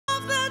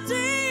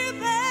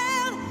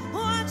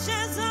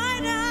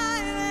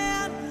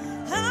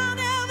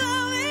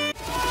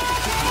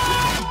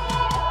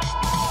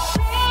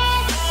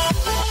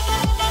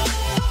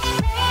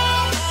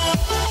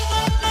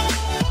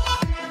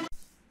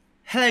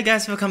Hello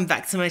guys, welcome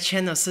back to my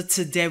channel. So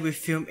today we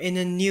film in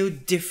a new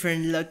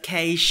different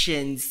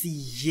locations.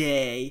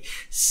 Yay!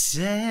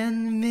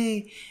 Send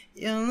me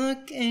your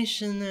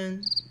location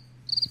and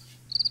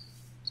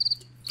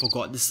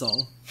forgot the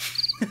song.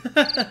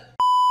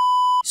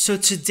 So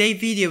today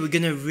video we're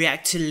gonna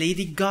react to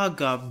Lady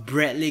Gaga,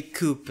 Bradley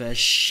Cooper,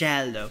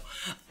 Shallow.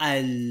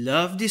 I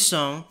love this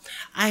song.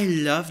 I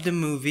love the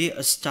movie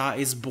A Star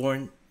Is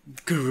Born.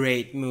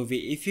 Great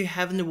movie. If you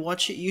haven't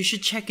watched it, you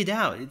should check it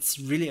out. It's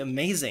really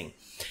amazing.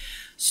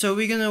 So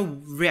we're gonna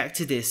react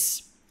to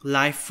this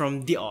live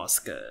from the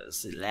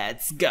Oscars.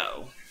 Let's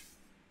go.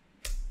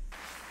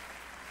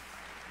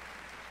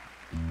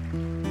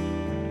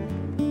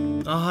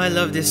 Oh, I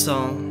love this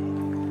song.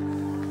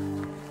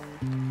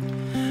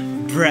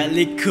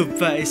 Bradley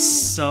Cooper is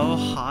so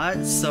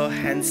hot, so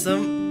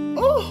handsome.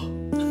 Oh!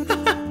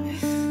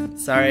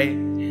 Sorry.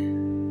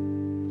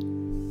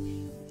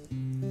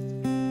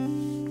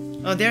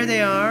 Oh, there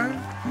they are.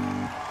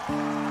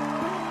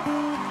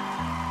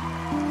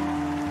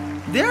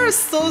 They're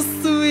so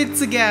sweet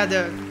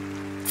together.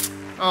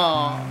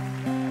 Aww.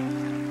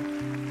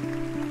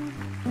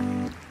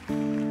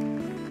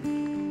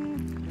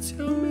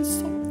 Tell me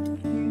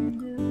something,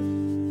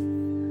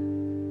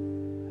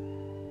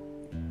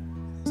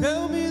 girl.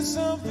 Tell me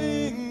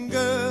something,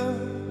 girl.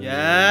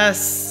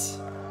 Yes.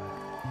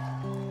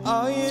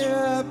 Are you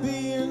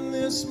happy in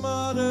this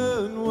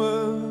modern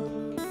world?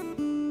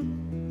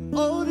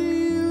 Or do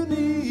you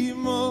need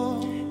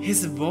more?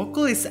 His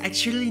vocal is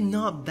actually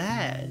not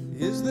bad.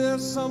 Is there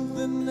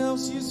something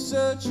else you're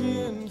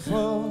searching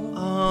for?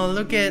 Oh,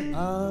 look at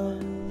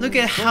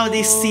how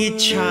they see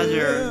each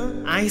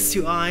other, eyes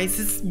to eyes.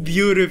 It's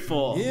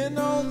beautiful. In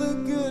all the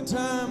good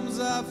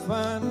times I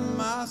find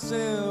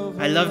myself.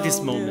 I love this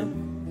moment.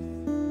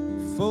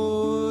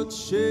 For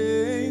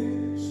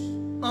change.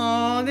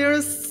 Oh,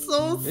 they're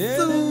so And in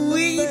the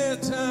sweet.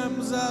 bad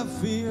times I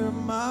fear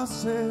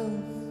myself.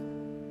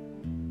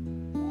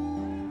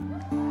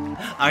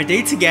 Are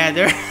they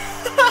together?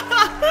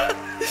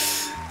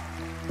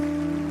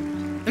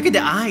 Look at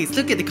the eyes,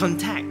 look at the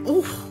contact.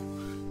 Oh.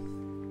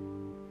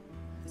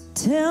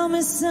 Tell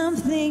me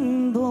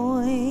something,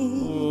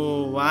 boy.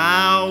 Oh,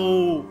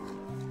 wow.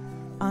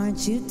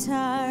 Aren't you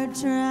tired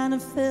trying to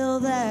fill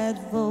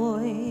that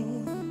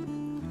void?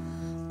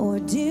 Or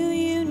do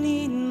you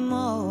need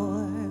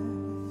more?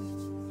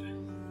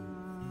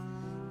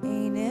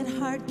 Ain't it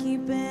hard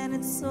keeping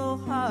it so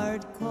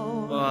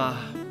hardcore? Wow.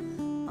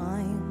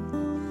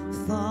 I'm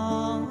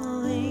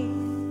falling.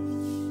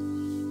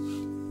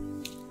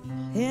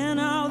 In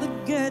all the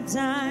good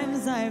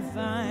times I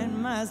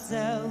find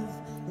myself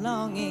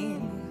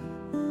longing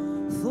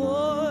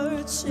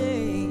for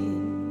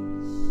change.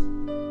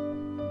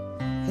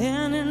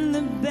 And in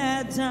the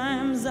bad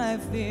times I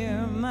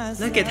fear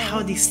myself. Look at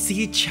how they see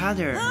each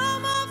other.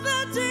 I'm off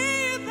the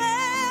deep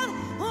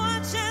end,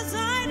 watch as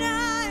I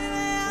dive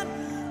in.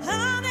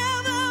 I'll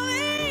never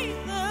leave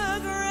the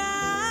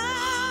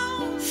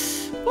ground.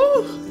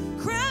 Woo.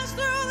 Crash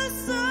through the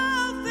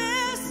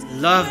surface.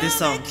 Love this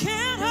song. They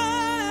can't hurt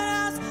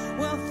us.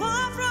 We're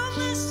far from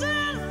the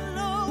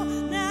shallow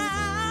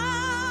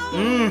now.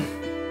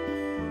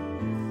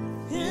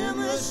 In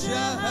the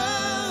shallow.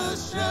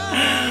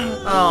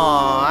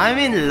 Oh, I'm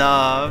in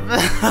love. In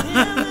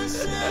the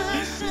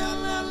shallow.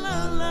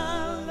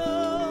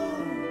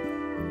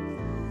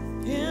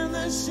 In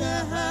the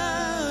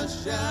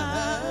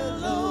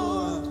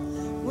shallow.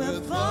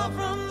 We're far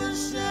from the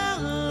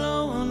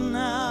shallow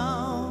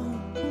now.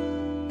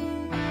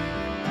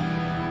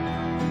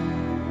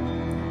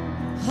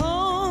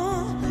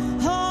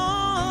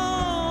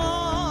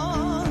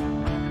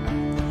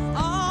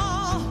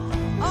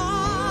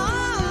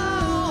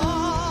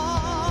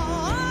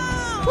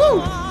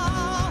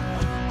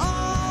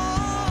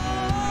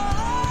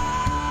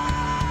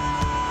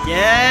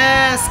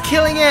 Yes,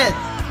 killing it.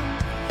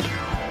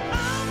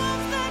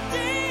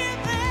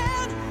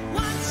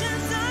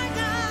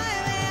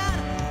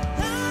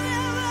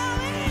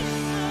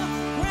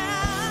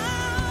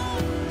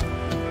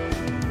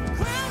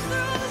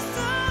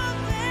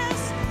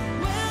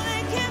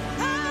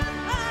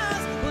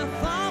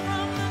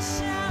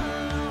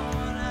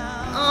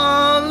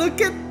 Oh, look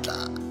at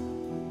that.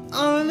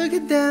 Oh, look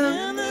at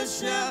them.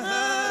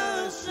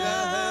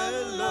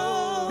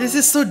 This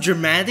is so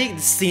dramatic.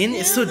 The scene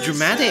is so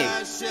dramatic.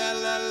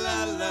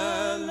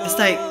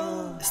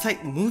 It's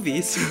like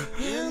movies.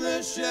 In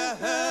the shallow,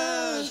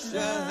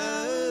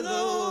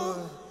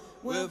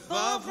 we're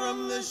far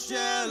from the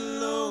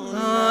shallow.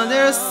 Oh,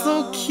 they're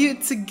so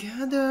cute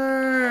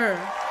together.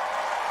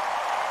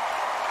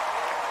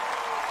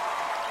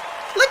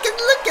 Look at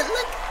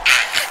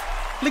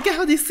look at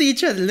how they see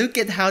each other. Look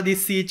at how they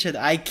see each other.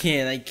 I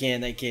can't.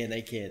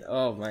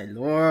 Oh my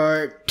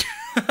lord.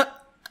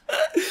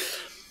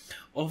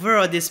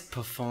 Overall, this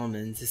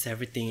performance,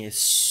 everything is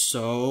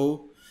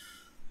so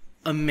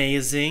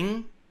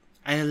amazing.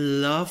 I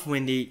love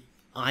when they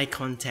eye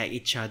contact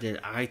each other,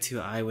 eye to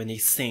eye when they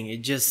sing.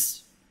 It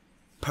just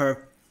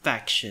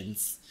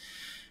perfections.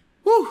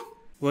 Woo!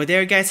 Well,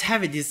 there you guys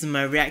have it. This is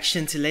my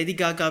reaction to Lady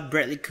Gaga,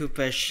 Bradley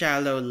Cooper,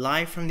 Shallow,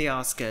 live from the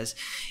Oscars.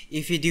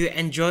 If you do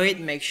enjoy it,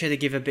 make sure to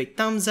give a big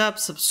thumbs up,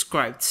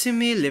 subscribe to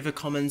me, leave a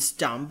comments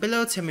down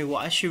below, tell me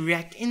what I should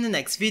react in the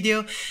next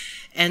video,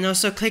 and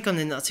also click on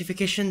the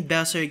notification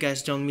bell so you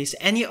guys don't miss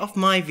any of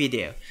my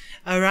video.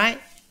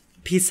 Alright,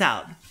 peace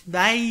out.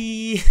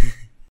 Bye!